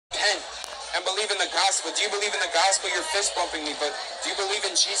believe in the gospel. Do you believe in the gospel? You're fist bumping me, but do you believe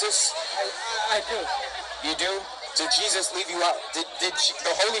in Jesus? I do. You do? Did Jesus leave you out? Did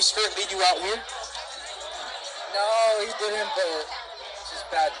the Holy Spirit lead you out here? No, he didn't, but just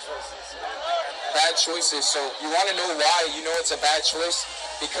bad choices. Bad choices. So you want to know why you know it's a bad choice?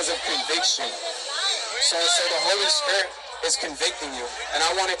 Because of conviction. So the Holy Spirit is convicting you. And I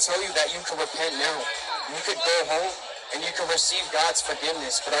want to tell you that you can repent now. You could go home and you can receive God's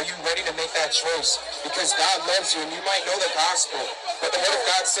forgiveness. But are you ready to make that choice? Because God loves you and you might know the gospel. But the word of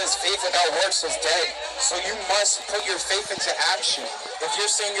God says faith without works is dead. So you must put your faith into action. If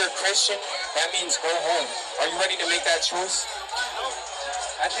you're saying you're a Christian, that means go home. Are you ready to make that choice?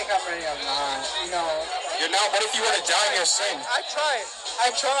 I think I'm ready. I'm not. You know. You're not? What if you were to die in your sin? I try it.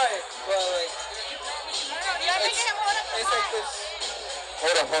 But like, it's like this.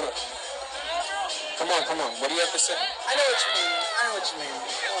 Hold up. Come on. What do you have to say? I know what you mean.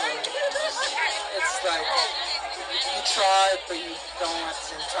 It's like you try, but you don't at the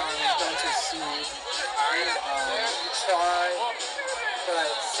same time. You don't succeed. You try, but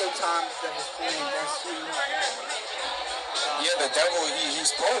at the same time, the devil's pulling against you. Yeah, the devil,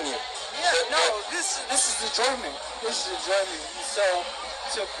 he's pulling you. Yeah, no, this is enjoyment. This is enjoyment.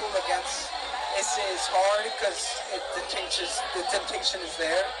 So pull against. It's hard because the temptation is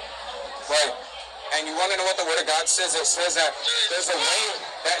there. Right. And you want to know what the Word of God says? It says that there's a way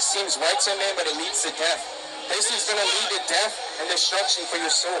that seems right to man, but it leads to death. This is going to lead to death and destruction for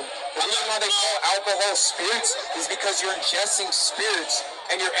your soul. The reason why they call alcohol spirits is because you're ingesting spirits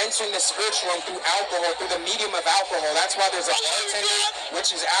and you're entering the spiritual realm through alcohol, through the medium of alcohol. That's why there's a bartender,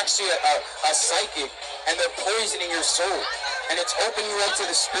 which is actually a psychic, and they're poisoning your soul. And it's opening you up to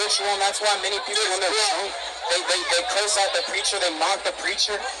the spiritual realm. That's why many people, when they're drunk, they curse out the preacher, they mock the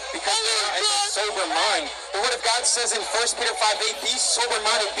preacher, because they're in a sober mind. The Word of God says in 1 Peter 5:8, be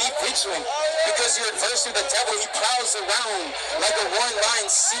sober-minded, be vigilant, because your adversary, the devil, he prowls around like a roaring lion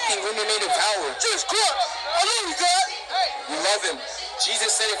seeking whom he may devour. Just God, I love you, God. You love him.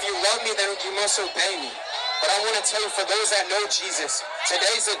 Jesus said, if you love me, then you must obey me. But I want to tell you, for those that know Jesus,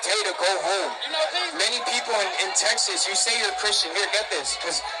 today's the day to go home. Many people in Texas, you say you're a Christian. Here, get this,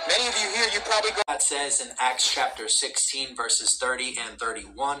 because many of you here, you probably go. God says in Acts chapter 16, verses 30 and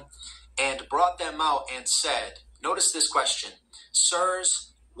 31, and brought them out and said, notice this question,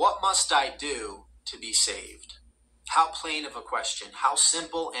 sirs, what must I do to be saved? How plain of a question, how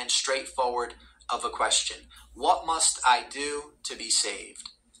simple and straightforward of a question. What must I do to be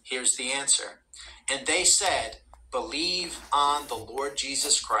saved? Here's the answer. And they said, believe on the Lord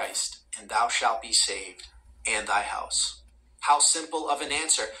Jesus Christ, and thou shalt be saved, and thy house. How simple of an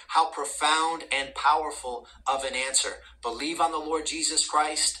answer. How profound and powerful of an answer. Believe on the Lord Jesus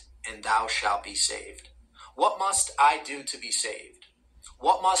Christ, and thou shalt be saved. What must I do to be saved?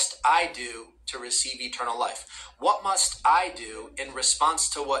 What must I do to receive eternal life? What must I do in response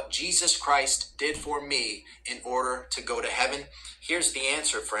to what Jesus Christ did for me in order to go to heaven? Here's the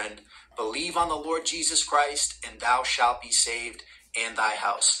answer, friend. Believe on the Lord Jesus Christ, and thou shalt be saved, and thy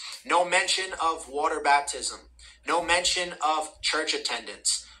house. No mention of water baptism. No mention of church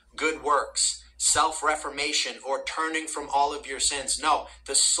attendance, good works, self-reformation, or turning from all of your sins. No,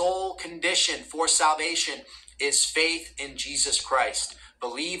 the sole condition for salvation is faith in Jesus Christ.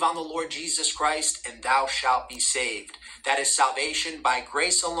 Believe on the Lord Jesus Christ, and thou shalt be saved. That is salvation by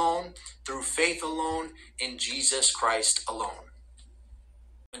grace alone, through faith alone, in Jesus Christ alone.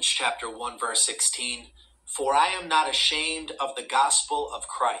 Chapter 1, verse 16, for I am not ashamed of the gospel of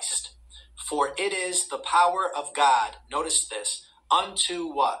Christ, for it is the power of God, notice this, unto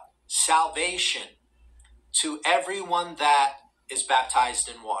what? Salvation to everyone that is baptized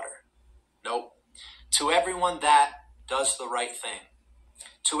in water. Nope. To everyone that does the right thing.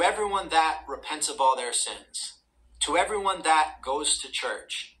 To everyone that repents of all their sins. To everyone that goes to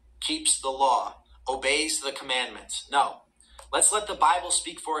church, keeps the law, obeys the commandments. No. Let's let the Bible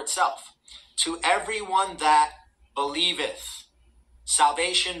speak for itself. To everyone that believeth.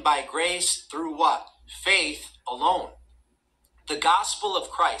 Salvation by grace through what? Faith alone. The gospel of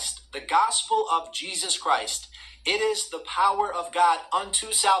Christ, the gospel of Jesus Christ, it is the power of God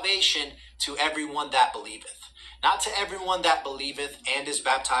unto salvation to everyone that believeth. Not to everyone that believeth and is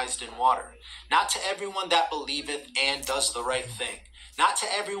baptized in water. Not to everyone that believeth and does the right thing. Not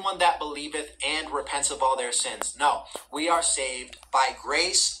to everyone that believeth and repents of all their sins. No, we are saved by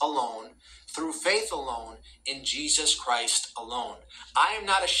grace alone, through faith alone, in Jesus Christ alone. I am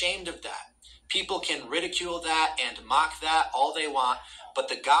not ashamed of that. People can ridicule that and mock that all they want, but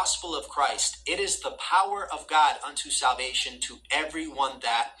the gospel of Christ, it is the power of God unto salvation to everyone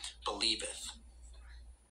that believeth.